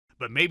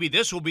But maybe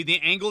this will be the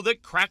angle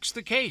that cracks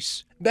the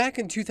case. Back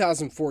in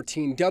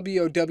 2014,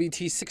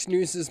 WOWT 6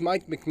 News'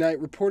 Mike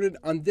McKnight reported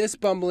on this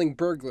bumbling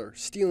burglar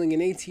stealing an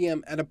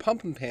ATM at a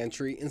pump and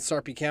pantry in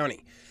Sarpy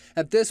County.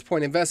 At this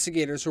point,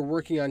 investigators were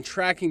working on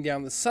tracking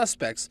down the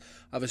suspects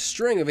of a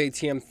string of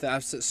ATM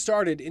thefts that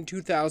started in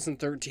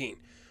 2013.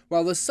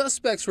 While the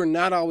suspects were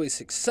not always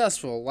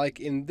successful, like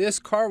in this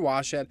car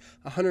wash at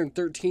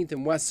 113th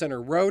and West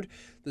Center Road,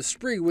 the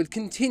spree would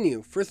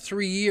continue for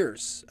 3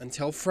 years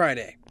until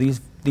Friday. These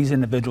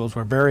individuals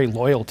were very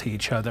loyal to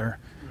each other,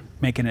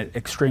 making it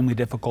extremely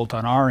difficult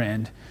on our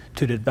end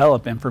to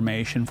develop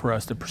information for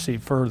us to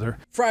proceed further.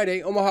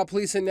 Friday, Omaha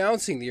police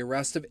announcing the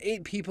arrest of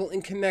 8 people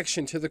in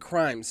connection to the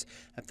crimes.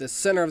 At the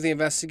center of the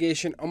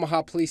investigation,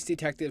 Omaha police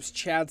detectives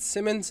Chad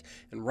Simmons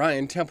and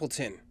Ryan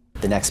Templeton.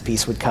 The next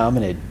piece would come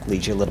and it'd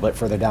lead you a little bit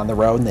further down the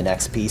road, and the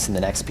next piece and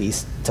the next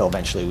piece, till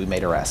eventually we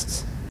made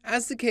arrests.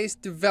 As the case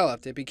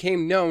developed, it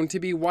became known to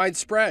be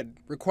widespread,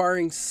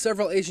 requiring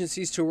several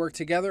agencies to work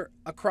together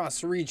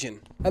across the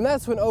region. And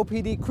that's when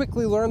OPD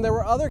quickly learned there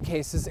were other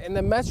cases in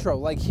the metro,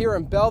 like here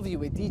in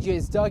Bellevue at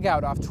DJ's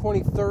Dugout off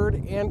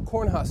 23rd and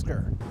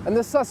Cornhusker. And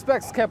the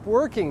suspects kept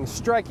working,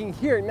 striking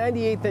here at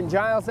 98th and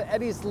Giles at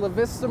Eddie's La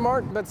Vista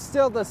Mart, but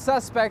still the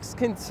suspects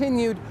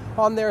continued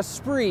on their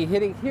spree,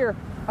 hitting here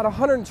at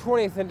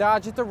 120th and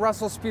Dodge at the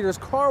Russell Speeders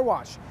Car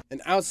Wash.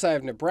 And outside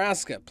of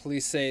Nebraska,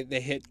 police say they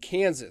hit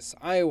Kansas,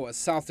 Iowa,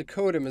 South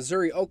Dakota,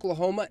 Missouri,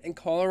 Oklahoma, and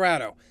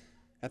Colorado.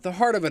 At the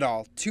heart of it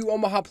all, 2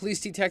 Omaha police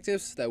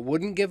detectives that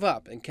wouldn't give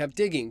up and kept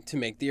digging to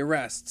make the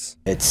arrests.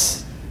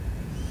 It's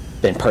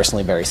been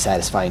personally very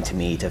satisfying to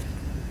me to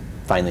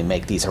finally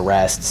make these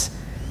arrests,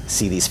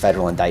 see these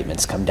federal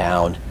indictments come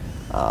down.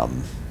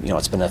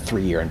 It's been a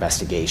 3-year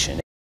investigation.